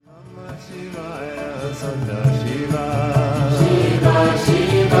Sadashiva. Shiva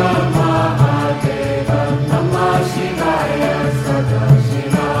Shiva Mahadeva Namah Shivaya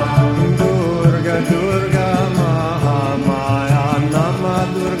Sadashiva. Durga Durga Mahamaya Namah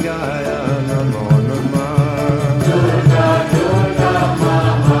Durgaya Namo Namah. Durga Durga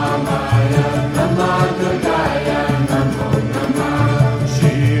Mahamaya Namah Durgaya Namo Namah.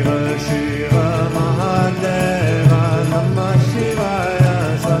 Shiva Shiva Mahadeva Namah Shivaya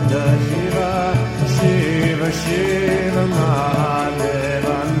Sadashiva. Shiva Shiva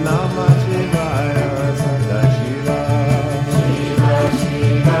Mahadeva Namah Shivaya Sadashiva. Shiva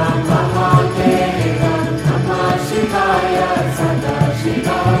Shiva Mahadeva Namah Shivaya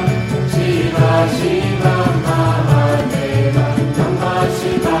Sadashiva. Shiva Shiva Mahadeva Namah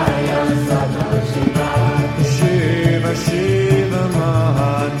Shivaya Sadashiva. Shiva Shiva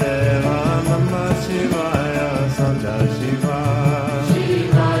Mahadeva Namah Shivaya Sadashiva.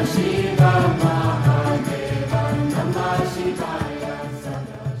 Shiva Shiva Mahadeva Namah Shivaya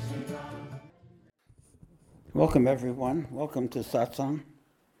Sadashiva. Welcome, everyone. Welcome to Satsang.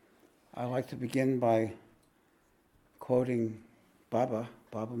 I'd like to begin by quoting Baba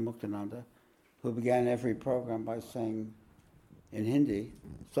Muktananda, who began every program by saying in Hindi,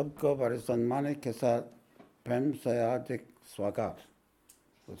 Sabko bade sanmane ke saath prem se haardik swagat.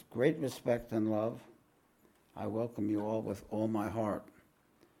 With great respect and love, I welcome you all with all my heart.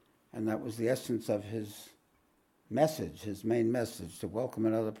 And that was the essence of his message, his main message, to welcome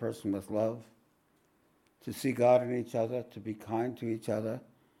another person with love, to see God in each other, to be kind to each other,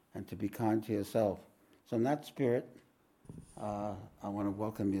 and to be kind to yourself. So in that spirit, I want to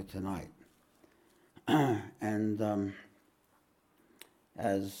welcome you tonight. And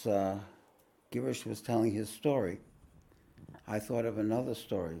as Girish was telling his story, I thought of another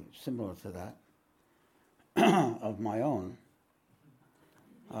story similar to that, of my own.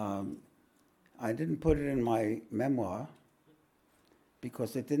 I didn't put it in my memoir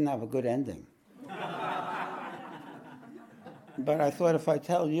because it didn't have a good ending. But I thought if I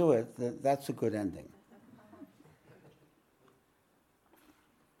tell you it, that's a good ending.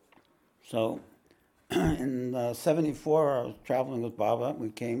 So in 74, I was traveling with Baba. We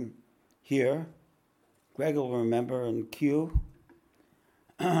came here. Greg will remember in Kew.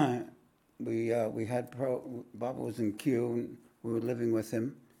 We had Baba was in Kew, and we were living with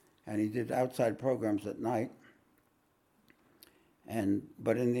him, and he did outside programs at night.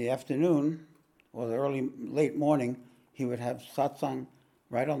 But in the afternoon, or the late morning, he would have satsang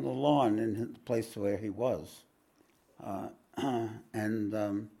right on the lawn in the place where he was.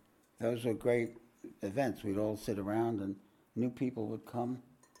 Those were great events. We'd all sit around and new people would come.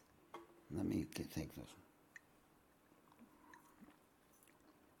 Let me take this.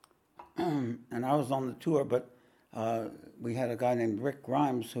 And I was on the tour, but we had a guy named Rick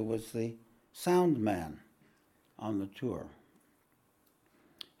Grimes who was the sound man on the tour.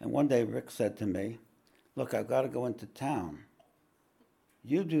 And one day Rick said to me, look, I've got to go into town.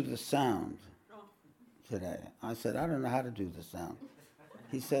 You do the sound today. I said, I don't know how to do the sound.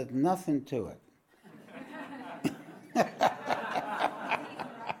 He said, nothing to it.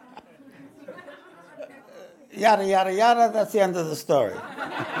 Yada, yada, yada, that's the end of the story.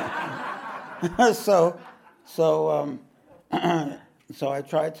 So I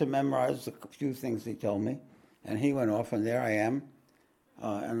tried to memorize a few things he told me, and he went off, and there I am,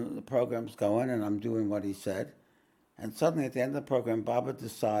 and the program's going, and I'm doing what he said. And suddenly at the end of the program, Baba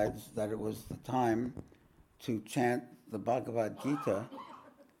decides that it was the time to chant the Bhagavad Gita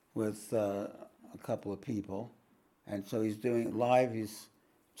with a couple of people. And so he's doing it live, he's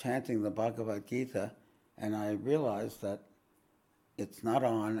chanting the Bhagavad Gita, and I realized that it's not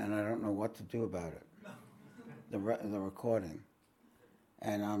on, and I don't know what to do about it, the recording.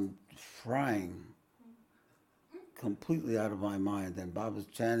 And I'm frying completely out of my mind, and Baba's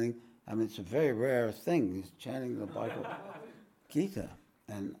chanting. I mean, it's a very rare thing. He's chanting the Bhagavad Gita,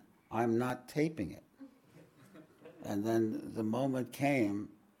 and I'm not taping it. And then the moment came,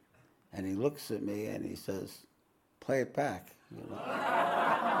 and he looks at me and he says, play it back. You know?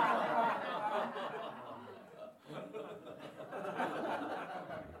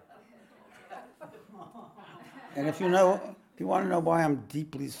 And if you want to know why I'm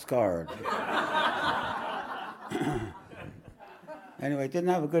deeply scarred. Anyway, it didn't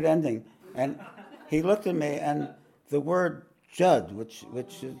have a good ending. And he looked at me, and the word jud, which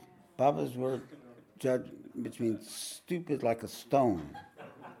is Baba's word, jud, which means stupid like a stone,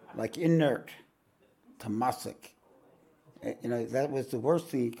 like inert, tamasic. That was the worst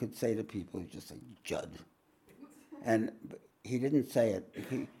thing he could say to people. He'd just say, jud. And he didn't say it.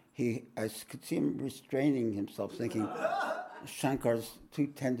 I could see him restraining himself, thinking, Shankar's too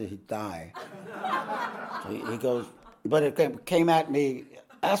tender, he'd die. So he goes, but it came at me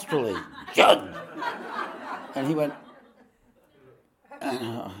astrally, Judd! And he went,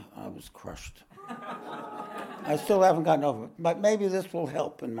 and I was crushed. I still haven't gotten over it, but maybe this will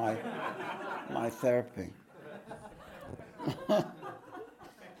help in my therapy.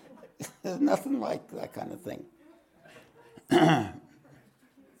 There's nothing like that kind of thing.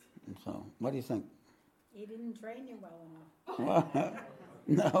 So, what do you think? He didn't train you well enough.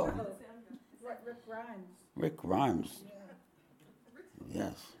 No. Rick Grimes. Rick Grimes. Yeah.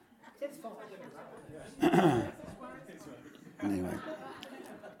 Yes. It's his fault. Anyway.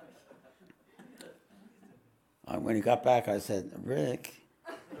 When he got back, I said, Rick.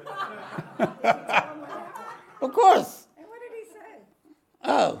 Of course. And what did he say?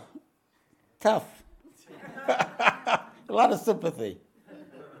 Oh, tough. A lot of sympathy.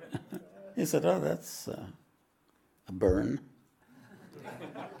 He said, oh, that's a burn.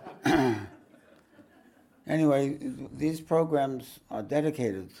 Anyway, these programs are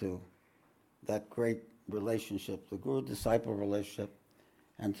dedicated to that great relationship, the guru-disciple relationship,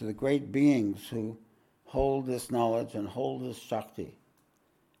 and to the great beings who hold this knowledge and hold this Shakti.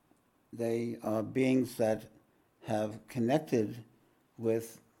 They are beings that have connected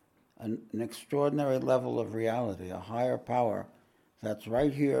with an extraordinary level of reality, a higher power that's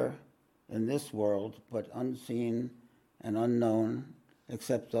right here in this world, but unseen and unknown,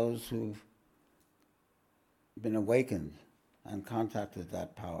 except those who've been awakened and contacted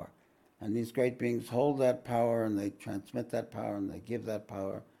that power. And these great beings hold that power, and they transmit that power, and they give that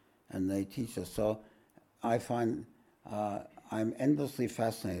power, and they teach us. So I find I'm endlessly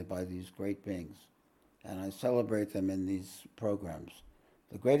fascinated by these great beings, and I celebrate them in these programs.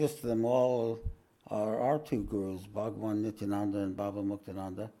 The greatest of them all are our two gurus, Bhagwan Nityananda and Baba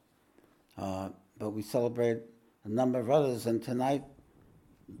Muktananda. But we celebrate a number of others, and tonight,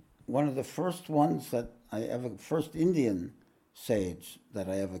 one of the first ones that first Indian sage that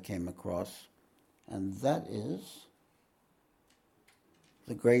I ever came across, and that is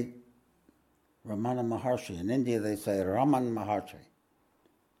the great Ramana Maharshi. In India they say Ramana Maharshi,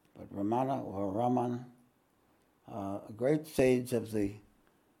 but Ramana or Raman, a great sage of the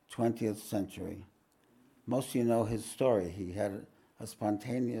 20th century. Most of you know his story. He had a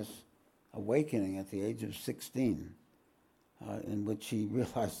spontaneous awakening at the age of 16, in which he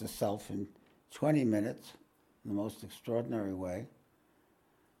realized the self in 20 minutes, in the most extraordinary way.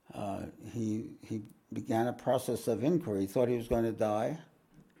 He began a process of inquiry. He thought he was going to die,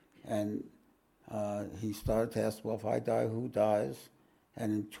 and he started to ask, well, if I die, who dies?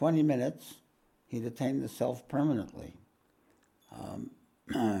 And in 20 minutes, he'd attained the self permanently.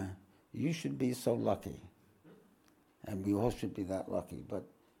 You should be so lucky, and we all should be that lucky. But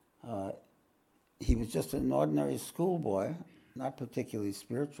he was just an ordinary schoolboy, not particularly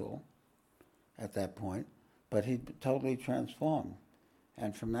spiritual at that point, but he totally transformed.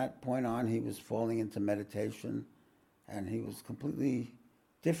 And from that point on, he was falling into meditation, and he was completely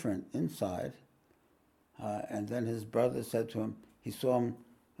different inside. And then his brother said to him, he saw him,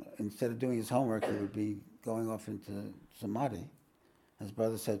 instead of doing his homework, he would be going off into samadhi. His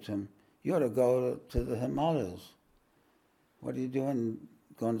brother said to him, you ought to go to the Himalayas. What are you doing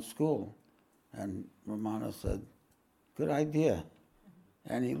going to school? And Ramana said, good idea.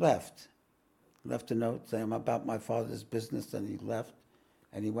 And he left a note saying about my father's business, and he left.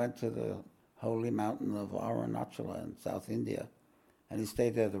 And he went to the holy mountain of Arunachala in South India, and he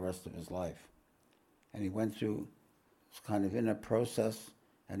stayed there the rest of his life. And he went through this kind of inner process,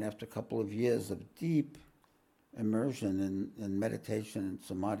 and after a couple of years of deep immersion in meditation and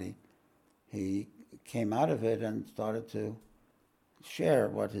samadhi, he came out of it and started to share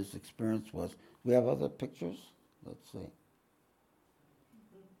what his experience was. We have other pictures? Let's see.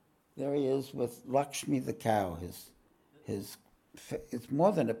 There he is with Lakshmi the cow. It's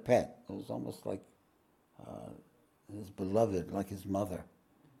more than a pet. It was almost like his beloved, like his mother.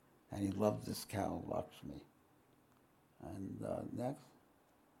 And he loved this cow, Lakshmi. And next.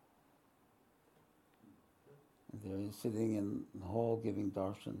 There he is sitting in the hall giving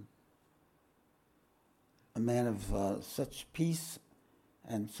darshan. A man of such peace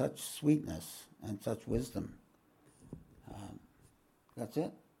and such sweetness and such wisdom. That's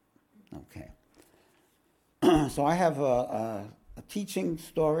it? Okay. So I have a teaching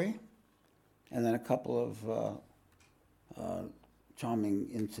story and then a couple of charming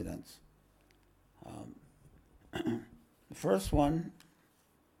incidents. The first one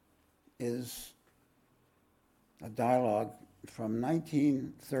is a dialogue from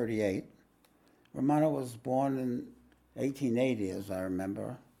 1938. Ramana was born in 1880, as I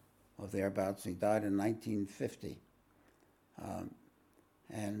remember, or thereabouts. He died in 1950.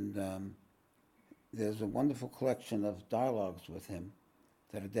 There's a wonderful collection of dialogues with him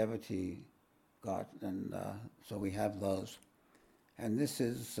that a devotee got, and so we have those. And this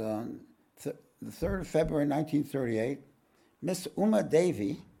is the 3rd of February 1938. Miss Uma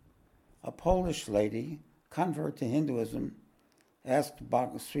Devi, a Polish lady, convert to Hinduism, asked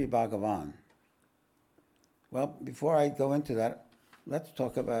Sri Bhagavan. Well, before I go into that, let's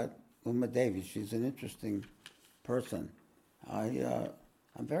talk about Uma Devi. She's an interesting person. I'm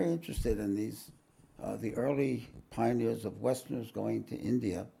very interested in these, the early pioneers of Westerners going to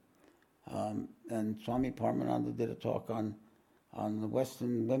India. And Swami Paramananda did a talk on the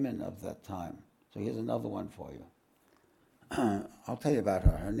Western women of that time. So here's another one for you. I'll tell you about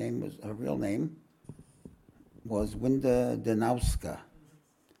her. Her real name was Wanda Danowska,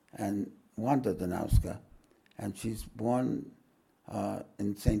 and Wanda Danowska, and she's born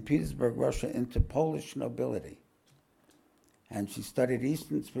in St. Petersburg, Russia, into Polish nobility. And she studied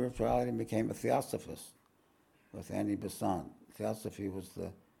Eastern spirituality and became a theosophist with Annie Besant. Theosophy was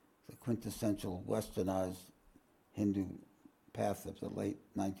the quintessential westernized Hindu path of the late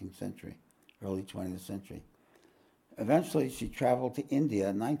 19th century, early 20th century. Eventually, she traveled to India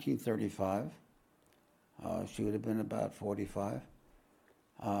in 1935. She would have been about 45.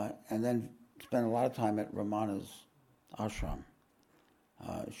 And then spent a lot of time at Ramana's ashram.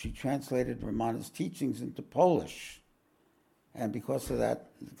 She translated Ramana's teachings into Polish. And because of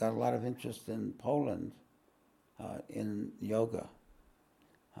that, got a lot of interest in Poland, in yoga.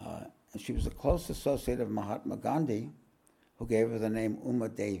 And she was a close associate of Mahatma Gandhi, who gave her the name Uma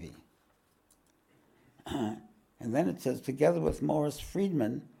Devi. And then it says, together with Morris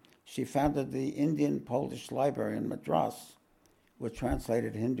Friedman, she founded the Indian-Polish Library in Madras, which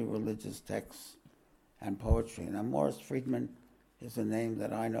translated Hindu religious texts and poetry. Now, Morris Friedman is a name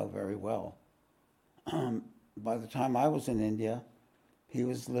that I know very well. By the time I was in India, he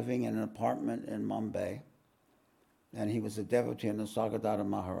was living in an apartment in Mumbai, and he was a devotee of Nisargadatta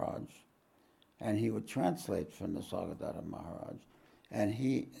Maharaj, and he would translate for Nisargadatta Maharaj, and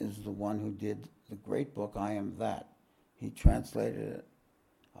he is the one who did the great book, I Am That. He translated it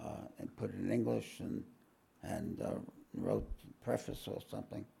and put it in English and wrote the preface or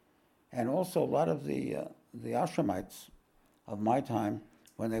something. And also a lot of the ashramites of my time,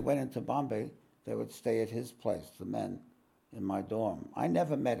 when they went into Bombay, they would stay at his place, the men, in my dorm. I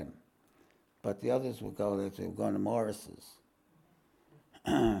never met him, but the others would go there. They were going to Morris's.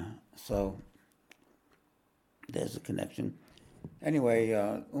 So there's a connection. Anyway,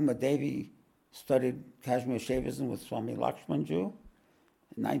 Uma Devi studied Kashmir Shaivism with Swami Lakshmanju.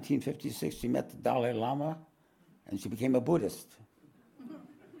 In 1956, she met the Dalai Lama, and she became a Buddhist,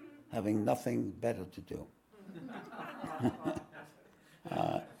 having nothing better to do.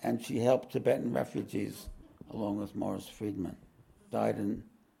 And she helped Tibetan refugees along with Morris Friedman. Died in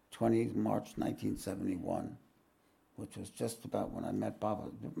 20 March 1971, which was just about when I met Baba.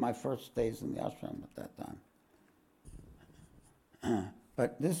 My first days in the ashram at that time.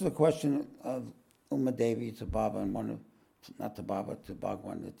 But this is a question of Uma Devi to Baba, and not to Baba, to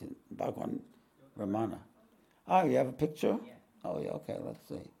Bhagwan Ramana. Oh, you have a picture? Yeah. Oh, yeah, okay, let's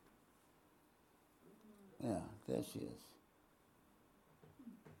see. Yeah, there she is.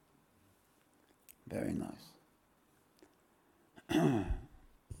 Very nice.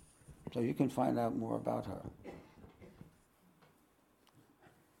 So you can find out more about her.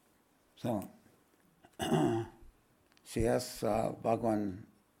 So, she asks Bhagwan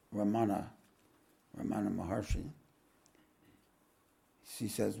Ramana Maharshi, she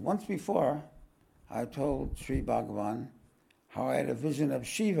says, once before, I told Sri Bhagavan how I had a vision of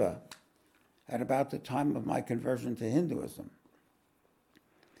Shiva at about the time of my conversion to Hinduism.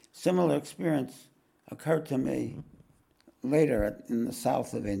 Similar experience occurred to me later in the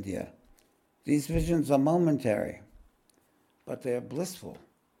south of India. These visions are momentary, but they are blissful.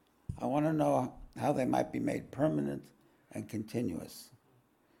 I want to know how they might be made permanent and continuous.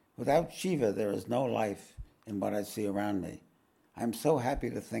 Without Shiva, there is no life in what I see around me. I'm so happy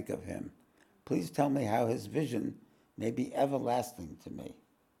to think of him. Please tell me how his vision may be everlasting to me.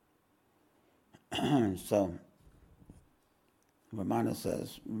 So,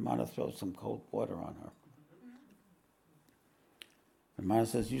 Ramana throws some cold water on her. Ramana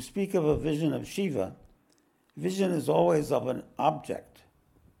says, you speak of a vision of Shiva. Vision is always of an object.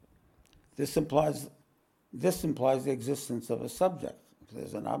 This implies the existence of a subject. If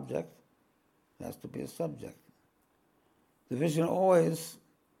there's an object, there has to be a subject. The vision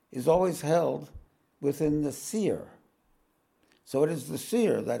is always held within the seer. So it is the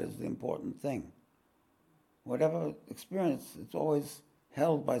seer that is the important thing. Whatever experience, it's always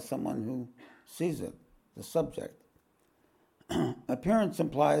held by someone who sees it, the subject. appearance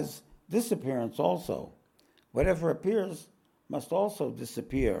implies disappearance also. Whatever appears must also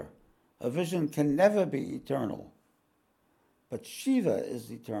disappear. A vision can never be eternal, but Shiva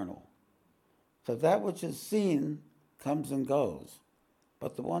is eternal. So that which is seen comes and goes,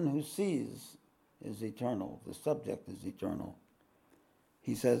 but the one who sees is eternal. The subject is eternal.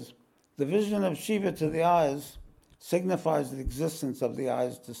 He says, the vision of Shiva to the eyes signifies the existence of the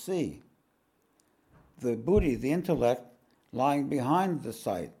eyes to see. The buddhi, the intellect, lying behind the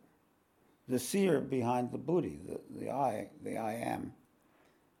sight, the seer behind the buddhi, the I am,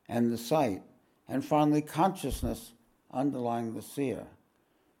 and the sight, and finally consciousness underlying the seer.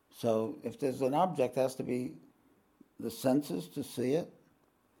 So if there's an object, it has to be the senses to see it,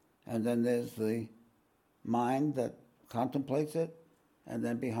 and then there's the mind that contemplates it, and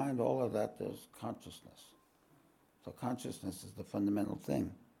then behind all of that there's consciousness. So consciousness is the fundamental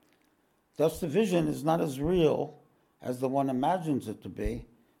thing. Thus the vision is not as real as the one imagines it to be,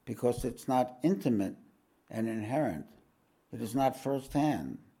 because it's not intimate and inherent. It is not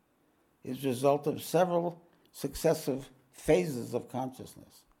first-hand. It is a result of several successive phases of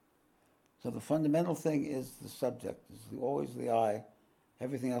consciousness. So the fundamental thing is the subject, is always the I.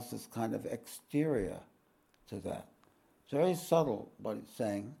 Everything else is kind of exterior to that. It's very subtle what it's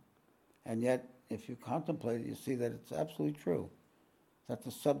saying, and yet if you contemplate it, you see that it's absolutely true, that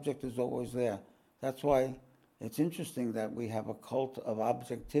the subject is always there. That's why it's interesting that we have a cult of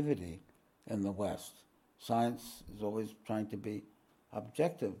objectivity in the West. Science is always trying to be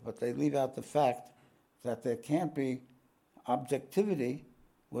objective, but they leave out the fact that there can't be objectivity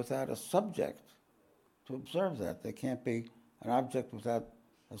without a subject to observe that. There can't be an object without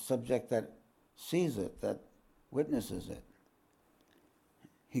a subject that sees it, that witnesses it.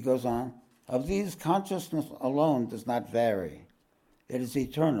 He goes on, of these, consciousness alone does not vary. It is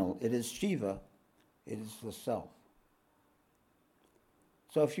eternal. It is Shiva. It is the self.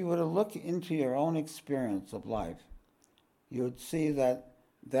 So if you were to look into your own experience of life, you would see that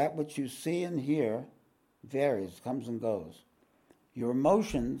that which you see and hear varies, comes and goes. Your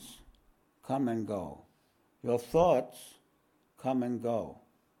emotions come and go. Your thoughts come and go.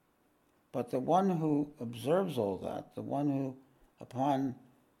 But the one who observes all that, the one who, upon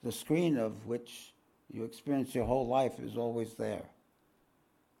the screen of which you experience your whole life, is always there.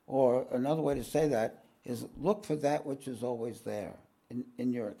 Or another way to say that is look for that which is always there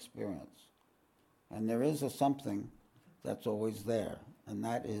in your experience. And there is a something that's always there, and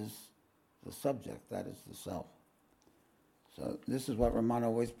that is the subject, that is the self. So this is what Ramana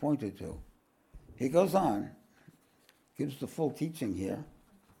always pointed to. He goes on, gives the full teaching here.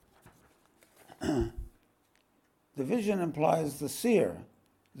 The vision implies the seer.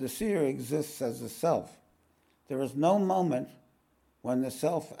 The seer exists as a self. There is no moment when the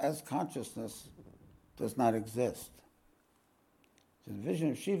self as consciousness does not exist. So the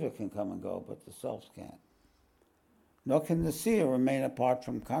vision of Shiva can come and go, but the self can't. Nor can the seer remain apart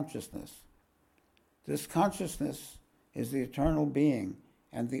from consciousness. This consciousness is the eternal being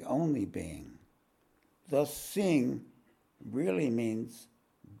and the only being. Thus, seeing really means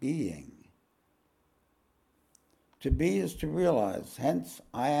being. To be is to realize, hence,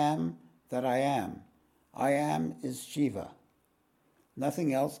 I am that I am. I am is Shiva.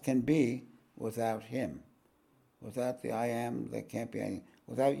 Nothing else can be without him. Without the I am, there can't be anything.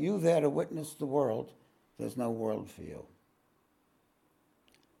 Without you there to witness the world, there's no world for you.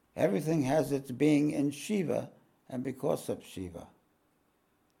 Everything has its being in Shiva and because of Shiva.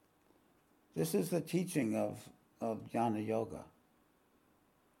 This is the teaching of Jnana Yoga.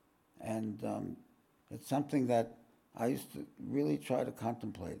 And it's something that I used to really try to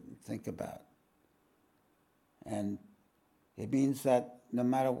contemplate and think about. And it means that no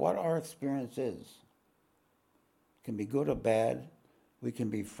matter what our experience is, it can be good or bad, we can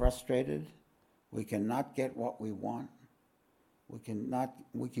be frustrated, we can not get what we want, we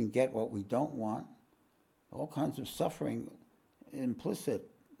can get what we don't want, all kinds of suffering implicit,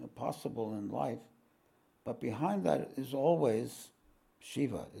 possible in life, but behind that is always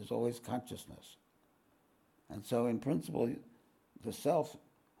Shiva, is always consciousness. And so in principle, the self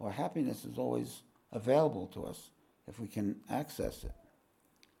or happiness is always available to us if we can access it.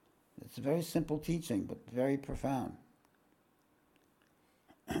 It's a very simple teaching, but very profound.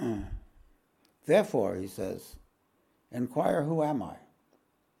 Therefore, he says, inquire, who am I?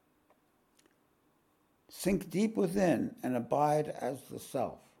 Sink deep within and abide as the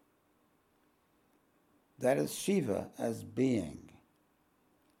self. That is Shiva as being.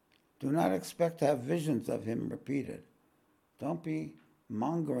 Do not expect to have visions of him repeated. Don't be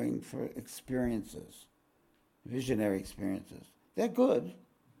mongering for experiences, visionary experiences. They're good,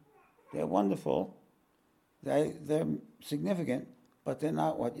 they're wonderful, They're significant, but they're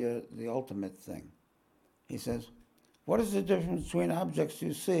not the ultimate thing. He says, what is the difference between objects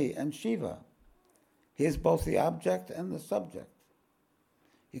you see and Shiva? He is both the object and the subject.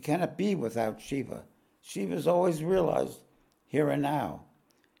 You cannot be without Shiva. Shiva is always realized here and now.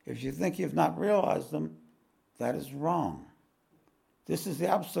 If you think you've not realized them, that is wrong. This is the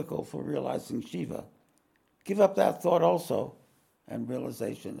obstacle for realizing Shiva. Give up that thought also, and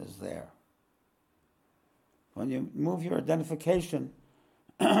realization is there. When you move your identification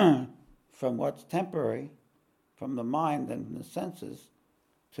from what's temporary, from the mind and the senses,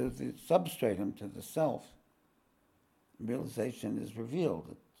 to the substratum, to the self, realization is revealed.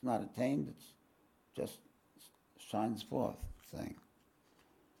 It's not attained, it's just shines forth thing.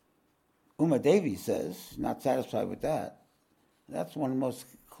 Uma Devi says, not satisfied with that, that's one of the most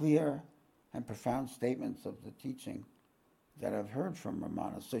clear and profound statements of the teaching that I've heard from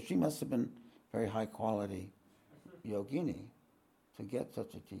Ramana. So she must have been very high quality yogini to get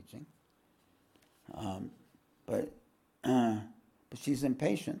such a teaching. But she's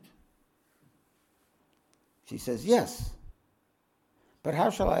impatient. She says, yes, but how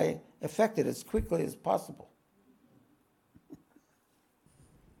shall I effect it as quickly as possible?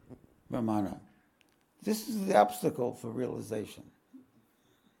 Ramana, this is the obstacle for realization.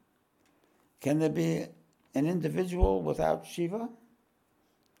 Can there be an individual without Shiva?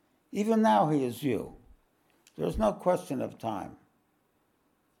 Even now he is you. There is no question of time.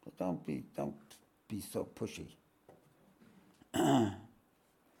 But don't be so pushy.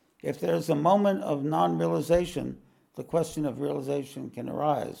 If there is a moment of non-realization, the question of realization can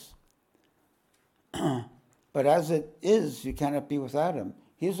arise. But as it is, you cannot be without him.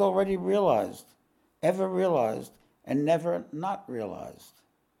 He is already realized, ever realized, and never not realized.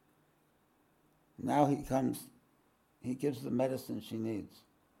 Now he gives the medicine she needs.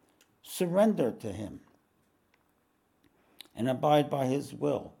 Surrender to him and abide by his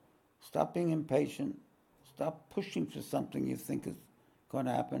will. Stop being impatient. Stop pushing for something you think is going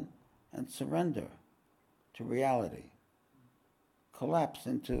to happen, and surrender to reality. Collapse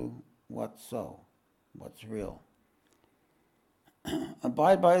into what's real.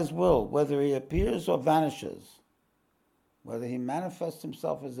 Abide by his will, whether he appears or vanishes, whether he manifests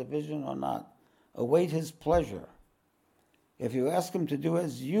himself as a vision or not. Await his pleasure. If you ask him to do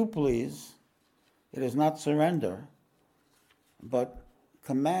as you please, it is not surrender, but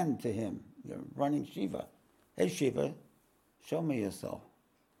command to him. You're running Shiva. Hey Shiva, show me yourself.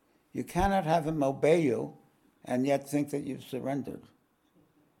 You cannot have him obey you and yet think that you've surrendered.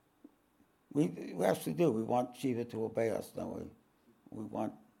 We actually do. We want Shiva to obey us, don't we? We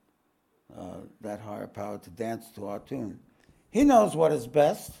want that higher power to dance to our tune. He knows what is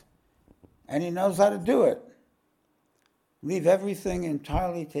best, and he knows how to do it. Leave everything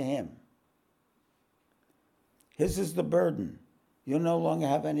entirely to him. His is the burden. You no longer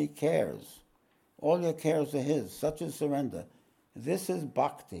have any cares. All your cares are his. Such is surrender. This is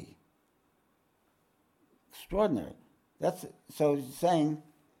bhakti. Extraordinary. So he's saying,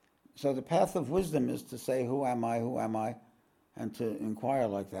 so the path of wisdom is to say, who am I, and to inquire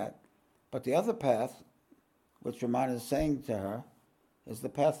like that. But the other path, which Ramana is saying to her, is the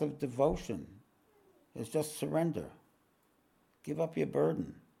path of devotion. It's just surrender. Give up your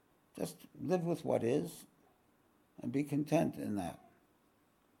burden. Just live with what is and be content in that.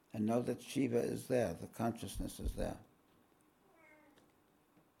 And know that Shiva is there, the consciousness is there.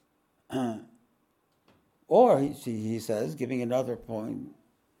 Or, he says, giving another point,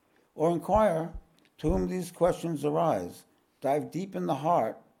 or inquire to whom these questions arise. Dive deep in the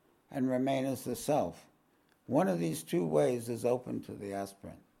heart and remain as the self. One of these two ways is open to the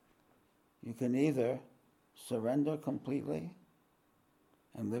aspirant. You can either surrender completely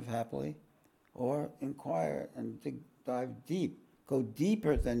and live happily, or inquire and dive deep. Go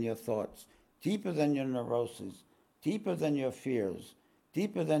deeper than your thoughts, deeper than your neuroses, deeper than your fears,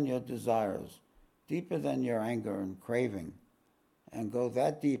 deeper than your desires, deeper than your anger and craving, and go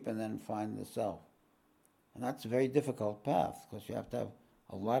that deep and then find the self. And that's a very difficult path, because you have to have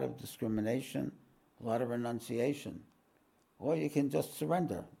a lot of discrimination, a lot of renunciation. Or you can just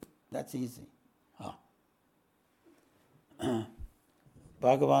surrender. That's easy.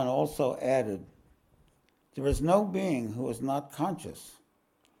 Bhagavan also added, there is no being who is not conscious,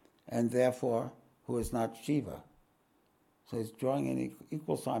 and therefore who is not Shiva. So he's drawing an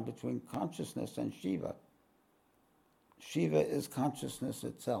equal sign between consciousness and Shiva. Shiva is consciousness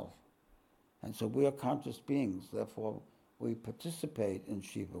itself. And so we are conscious beings, therefore we participate in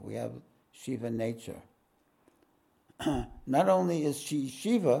Shiva. We have Shiva nature. Not only is she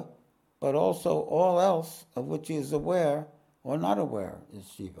Shiva, but also all else of which he is aware or not aware is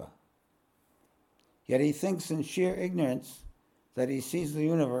Shiva. Yet he thinks in sheer ignorance that he sees the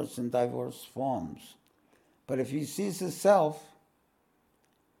universe in diverse forms. But if he sees his self,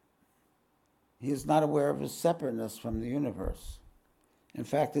 he is not aware of his separateness from the universe. In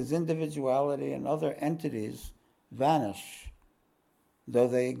fact, his individuality and other entities vanish, though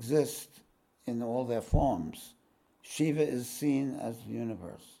they exist in all their forms. Shiva is seen as the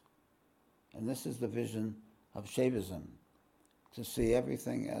universe. And this is the vision of Shaivism, to see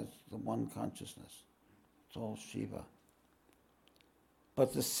everything as the one consciousness. It's all Shiva.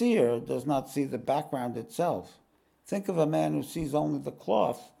 But the seer does not see the background itself. Think of a man who sees only the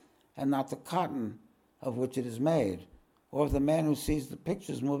cloth and not the cotton of which it is made, or of the man who sees the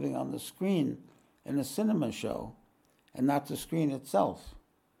pictures moving on the screen in a cinema show and not the screen itself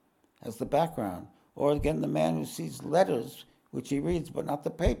as the background, or again the man who sees letters which he reads but not the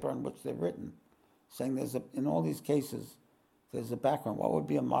paper on which they're written, saying in all these cases there's a background. What would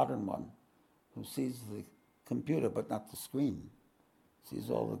be a modern one who sees the computer but not the screen, sees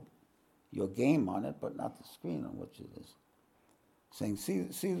your game on it but not the screen on which it is, saying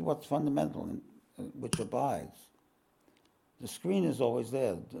see what's fundamental and which abides. The screen is always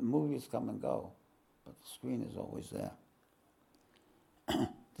there. The movies come and go, but the screen is always there.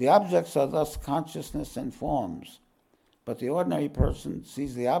 The objects are thus consciousness and forms, but the ordinary person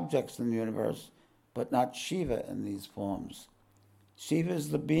sees the objects in the universe, but not Shiva in these forms. Shiva is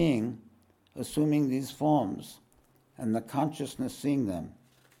the being assuming these forms, and the consciousness seeing them.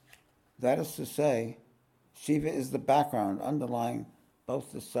 That is to say, Shiva is the background underlying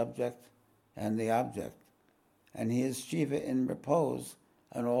both the subject and the object. And he is Shiva in repose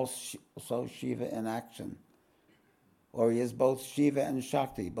and also Shiva in action. Or he is both Shiva and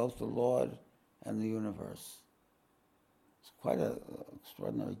Shakti, both the Lord and the universe. It's quite an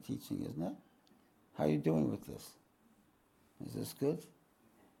extraordinary teaching, isn't it? How are you doing with this? Is this good?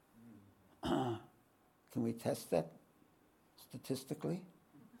 Can we test that statistically?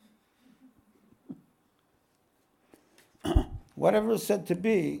 Whatever is said to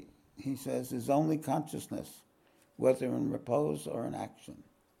be, he says, is only consciousness, whether in repose or in action.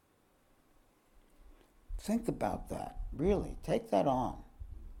 Think about that, really. Take that on.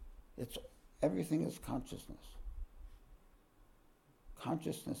 Everything is consciousness.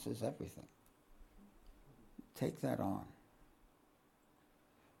 Consciousness is everything. Take that on.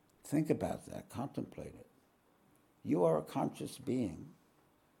 Think about that, contemplate it. You are a conscious being,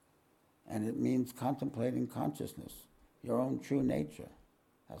 and it means contemplating consciousness, your own true nature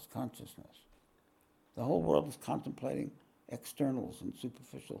as consciousness. The whole world is contemplating externals and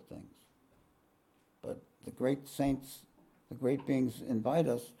superficial things. But the great saints, the great beings invite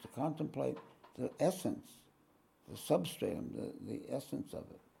us to contemplate the essence, the substratum, the essence of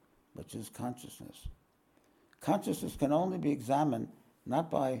it, which is consciousness. Consciousness can only be examined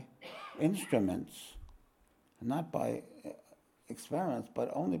not by instruments, not by experiments, but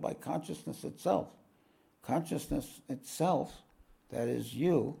only by consciousness itself. Consciousness itself, that is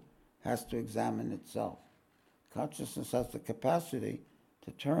you, has to examine itself. Consciousness has the capacity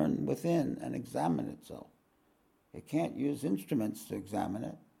to turn within and examine itself. It can't use instruments to examine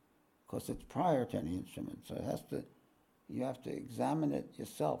it, because it's prior to any instrument. So you have to examine it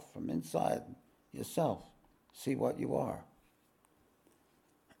yourself, from inside yourself, see what you are.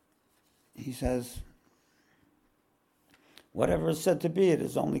 He says, whatever is said to be, it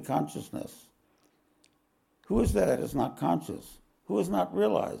is only consciousness. Who is there that is not conscious? Who is not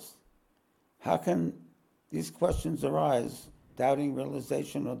realized? How can these questions arise, doubting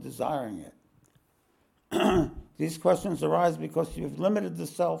realization or desiring it? These questions arise because you've limited the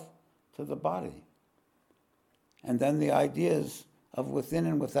self to the body. And then the ideas of within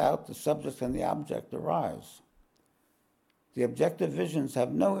and without, the subject and the object, arise. The objective visions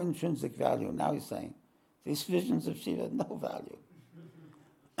have no intrinsic value. Now he's saying, these visions of Shiva have no value.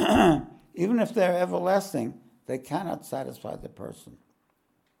 Even if they're everlasting, they cannot satisfy the person.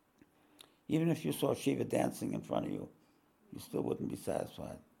 Even if you saw Shiva dancing in front of you, you still wouldn't be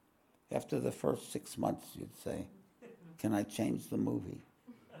satisfied. After the first 6 months, you'd say, can I change the movie?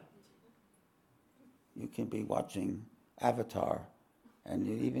 You can be watching Avatar, and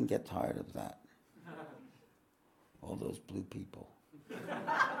you'd even get tired of that. All those blue people.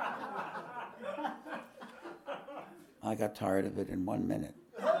 I got tired of it in 1 minute.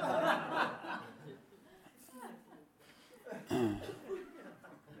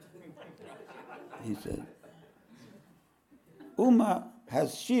 He said, Uma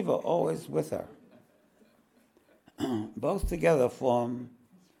has Shiva always with her. Both together form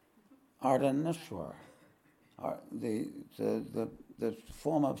Ardhaneshwar, the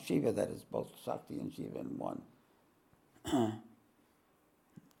form of Shiva that is both Shakti and Shiva in one.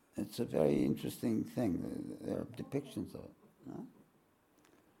 it's a very interesting thing. There are depictions of it.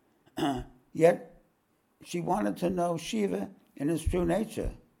 No? Yet, she wanted to know Shiva in his true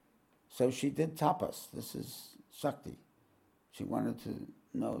nature. So she did tapas. This is Shakti. She wanted to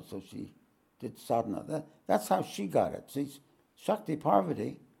know, so she did sadhana. That's how she got it. See, Shakti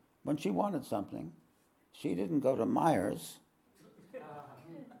Parvati, when she wanted something, she didn't go to Myers.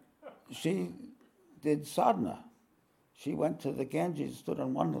 She did sadhana. She went to the Ganges, stood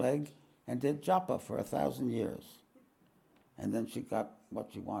on one leg, and did japa for 1,000 years. And then she got what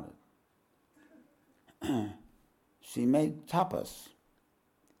she wanted. She made tapas.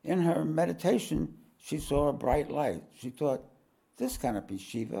 In her meditation, she saw a bright light. She thought, this cannot be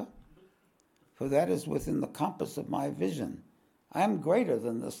Shiva, for that is within the compass of my vision. I am greater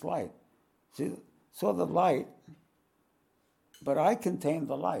than this light. She saw the light, but I contain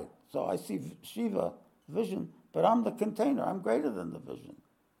the light. So I see Shiva vision, but I'm the container. I'm greater than the vision.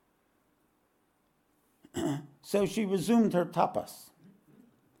 So she resumed her tapas.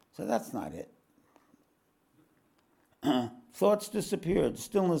 So that's not it. Thoughts disappeared,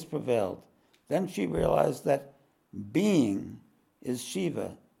 stillness prevailed. Then she realized that being is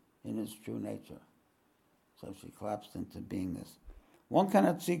Shiva in his true nature. So she collapsed into beingness. One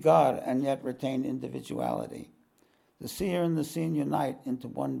cannot see God and yet retain individuality. The seer and the seen unite into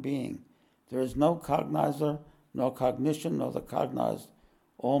one being. There is no cognizer, no cognition, nor the cognized.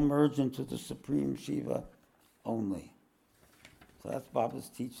 All merge into the supreme Shiva only. So that's Baba's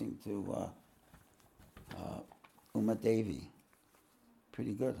teaching to Uma Devi.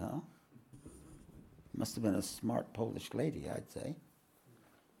 Pretty good, huh? Must have been a smart Polish lady, I'd say.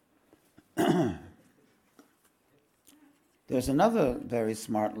 There's another very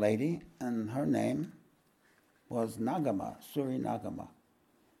smart lady, and her name was Nagama, Suri Nagama.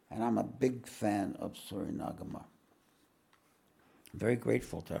 And I'm a big fan of Suri Nagama. Very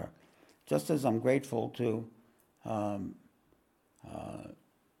grateful to her. Just as I'm grateful to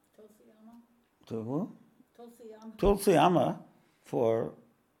to who? Tulsi Amma for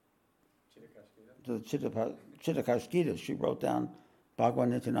the Chitakashgita. She wrote down Bhagavan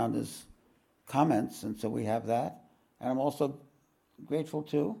Nityananda's comments, and so we have that. And I'm also grateful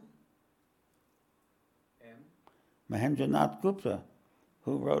to Mahendranath Gupta,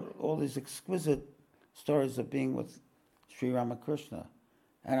 who wrote all these exquisite stories of being with Sri Ramakrishna.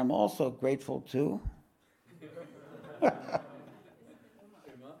 And I'm also grateful to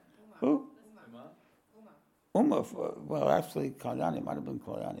who? Uma, well, actually, Kalyani, might have been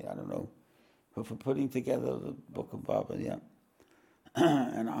Kalyani, I don't know, for putting together the Book of Baba, yeah.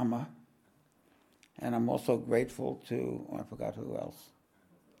 And Amma. And I'm also grateful to, I forgot who else.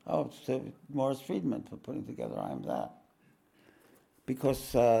 Oh, to Morris Friedman for putting together I Am That.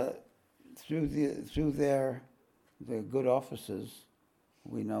 Because through their good offices,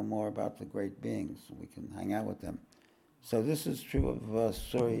 we know more about the great beings. We can hang out with them. So this is true of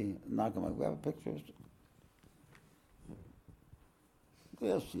Suri Nagama. We have a picture of.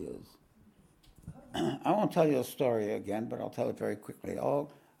 There she is. I won't tell you a story again, but I'll tell it very quickly.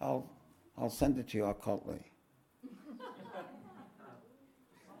 I'll send it to you occultly.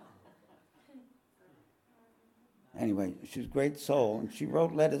 Anyway, she's a great soul, and she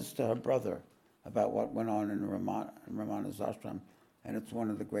wrote letters to her brother about what went on in Ramana's ashram, and it's one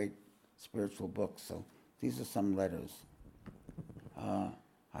of the great spiritual books. So these are some letters.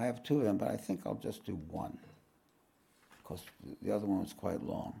 I have two of them, but I think I'll just do one, because the other one was quite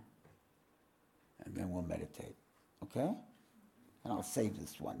long. And then we'll meditate, okay? And I'll save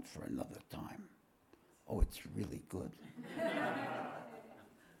this one for another time. Oh, it's really good.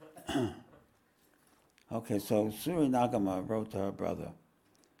 Okay, so Suri Nagama wrote to her brother,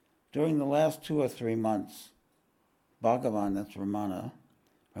 during the last 2 or 3 months, Bhagavan, that's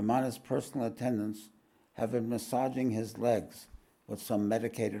Ramana's personal attendants have been massaging his legs with some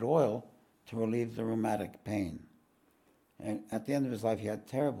medicated oil to relieve the rheumatic pain. And at the end of his life, he had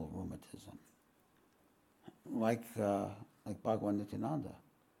terrible rheumatism, like Bhagavan Nityananda.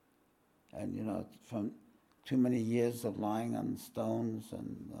 And, from too many years of lying on stones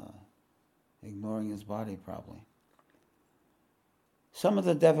and ignoring his body, probably. Some of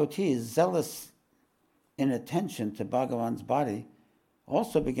the devotees, zealous in attention to Bhagavan's body,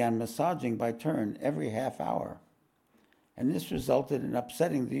 also began massaging by turn every half hour. And this resulted in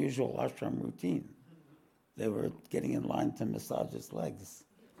upsetting the usual ashram routine. They were getting in line to massage his legs.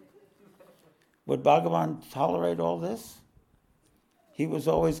 Would Bhagavan tolerate all this? He was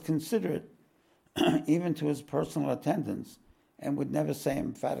always considerate, even to his personal attendants, and would never say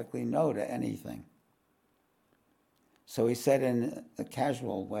emphatically no to anything. So he said in a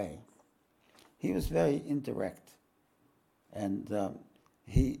casual way. He was very indirect. And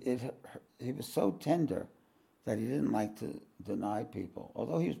he was so tender that he didn't like to deny people.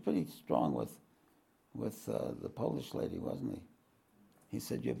 Although he was pretty strong with the Polish lady, wasn't he? He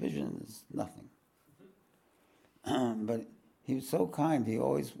said, "Your vision is nothing." But he was so kind. He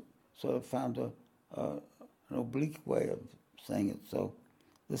always sort of found an oblique way of saying it. So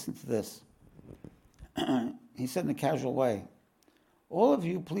listen to this. He said in a casual way, "All of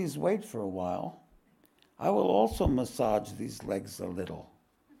you, please wait for a while. I will also massage these legs a little.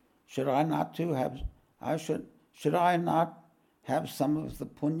 Should I not have some of the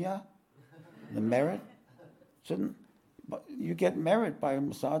punya, the merit? But you get merit by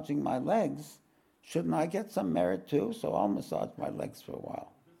massaging my legs. Shouldn't I get some merit too? So I'll massage my legs for a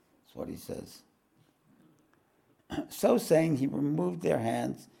while." That's what he says. So saying, he removed their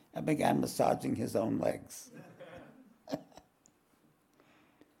hands and began massaging his own legs.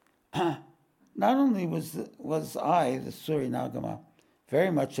 Not only was I, the Suri Nagama,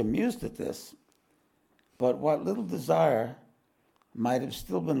 very much amused at this, but what little desire might have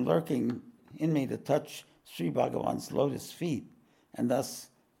still been lurking in me to touch Sri Bhagavan's lotus feet and thus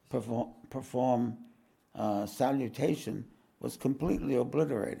perform salutation was completely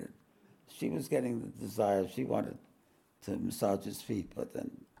obliterated. She was getting the desire. She wanted to massage his feet, but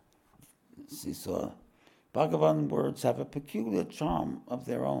then she saw Bhagavan words have a peculiar charm of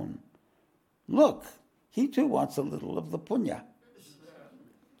their own. Look, he too wants a little of the punya.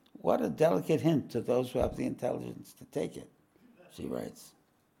 What a delicate hint to those who have the intelligence to take it, she writes.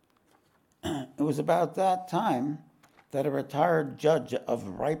 It was about that time that a retired judge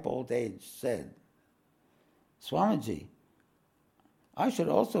of ripe old age said, "Swamiji, I should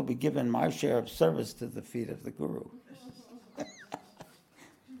also be given my share of service to the feet of the Guru."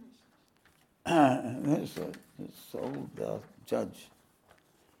 This old judge.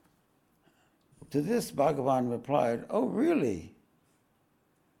 To this, Bhagavan replied, "Oh, really?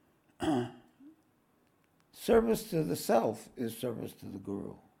 Service to the self is service to the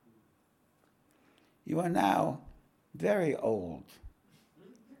Guru. You are now very old.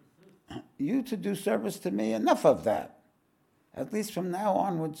 You to do service to me, enough of that. At least from now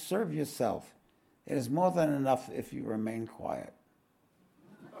onward, serve yourself. It is more than enough if you remain quiet."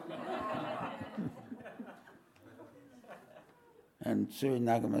 And Sri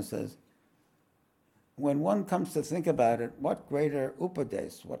Nagama says, when one comes to think about it, what greater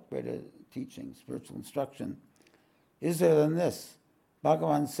upadesh, what greater teaching, spiritual instruction, is there than this?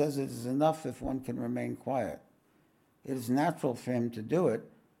 Bhagavan says it is enough if one can remain quiet. It is natural for him to do it,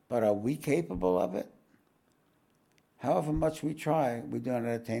 but are we capable of it? However much we try, we do not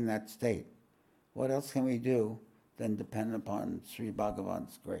attain that state. What else can we do than depend upon Sri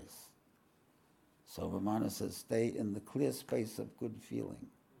Bhagavan's grace? So Ramana says, stay in the clear space of good feeling.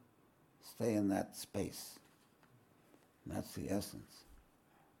 Stay in that space. And that's the essence.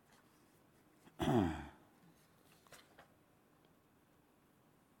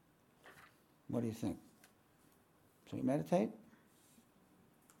 What do you think? Should we meditate?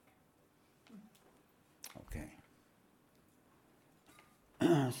 Okay.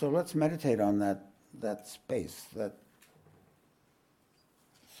 So let's meditate on that space, that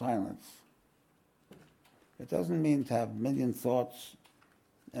silence. It doesn't mean to have a million thoughts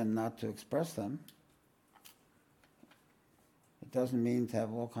and not to express them. It doesn't mean to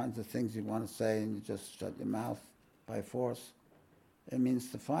have all kinds of things you want to say and you just shut your mouth by force. It means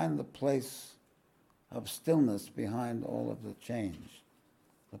to find the place of stillness behind all of the change,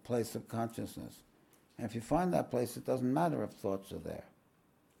 the place of consciousness. And if you find that place, it doesn't matter if thoughts are there.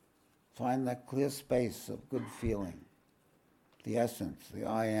 Find that clear space of good feeling, the essence, the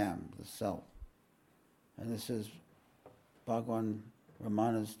I am, the self. And this is Bhagwan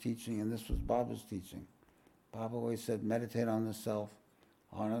Ramana's teaching, and this was Baba's teaching. Baba always said, meditate on the self,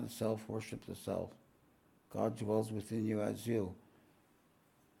 honor the self, worship the self. God dwells within you as you.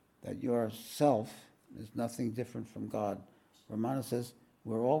 That your self is nothing different from God. Ramana says,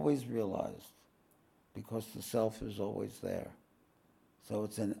 we're always realized because the self is always there. So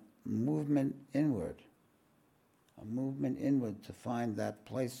it's a movement inward to find that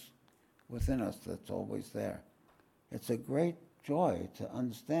place within us that's always there. It's a great joy to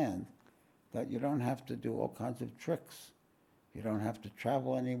understand that you don't have to do all kinds of tricks. You don't have to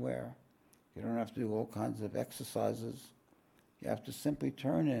travel anywhere. You don't have to do all kinds of exercises. You have to simply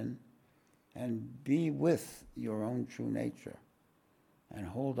turn in and be with your own true nature and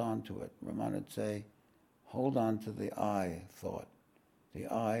hold on to it. Ramana would say, hold on to the I thought, the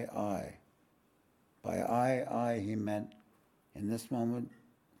I. By I, he meant in this moment,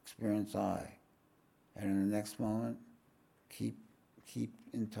 experience I. And in the next moment, keep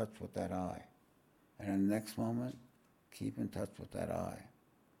in touch with that I. And in the next moment, keep in touch with that I.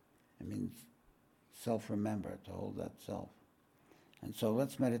 It means self-remember, to hold that self. And so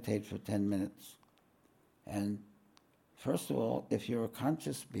let's meditate for 10 minutes. And first of all, if you're a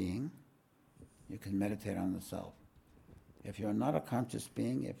conscious being, you can meditate on the self. If you're not a conscious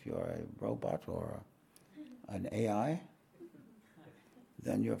being, if you're a robot or an AI,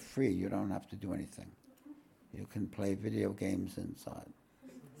 then you're free. You don't have to do anything. You can play video games inside.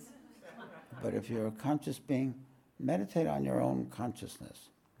 But if you're a conscious being, meditate on your own consciousness,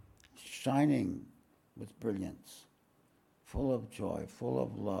 shining with brilliance, full of joy, full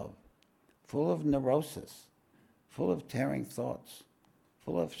of love, full of neurosis, full of tearing thoughts,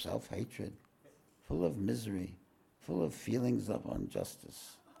 full of self-hatred, full of misery, full of feelings of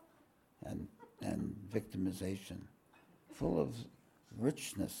injustice and victimization, full of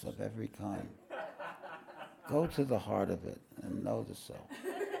richness of every kind. Go to the heart of it and know the self.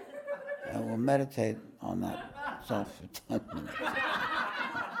 And we'll meditate on that self for 10 minutes.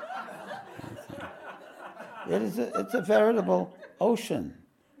 It's a veritable ocean,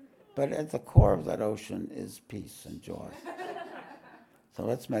 but at the core of that ocean is peace and joy. So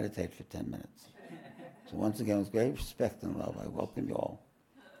let's meditate for 10 minutes. So once again, with great respect and love, I welcome you all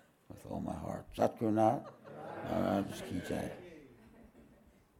with all my heart. Sat Guru Nath Maharaj Ki Jai.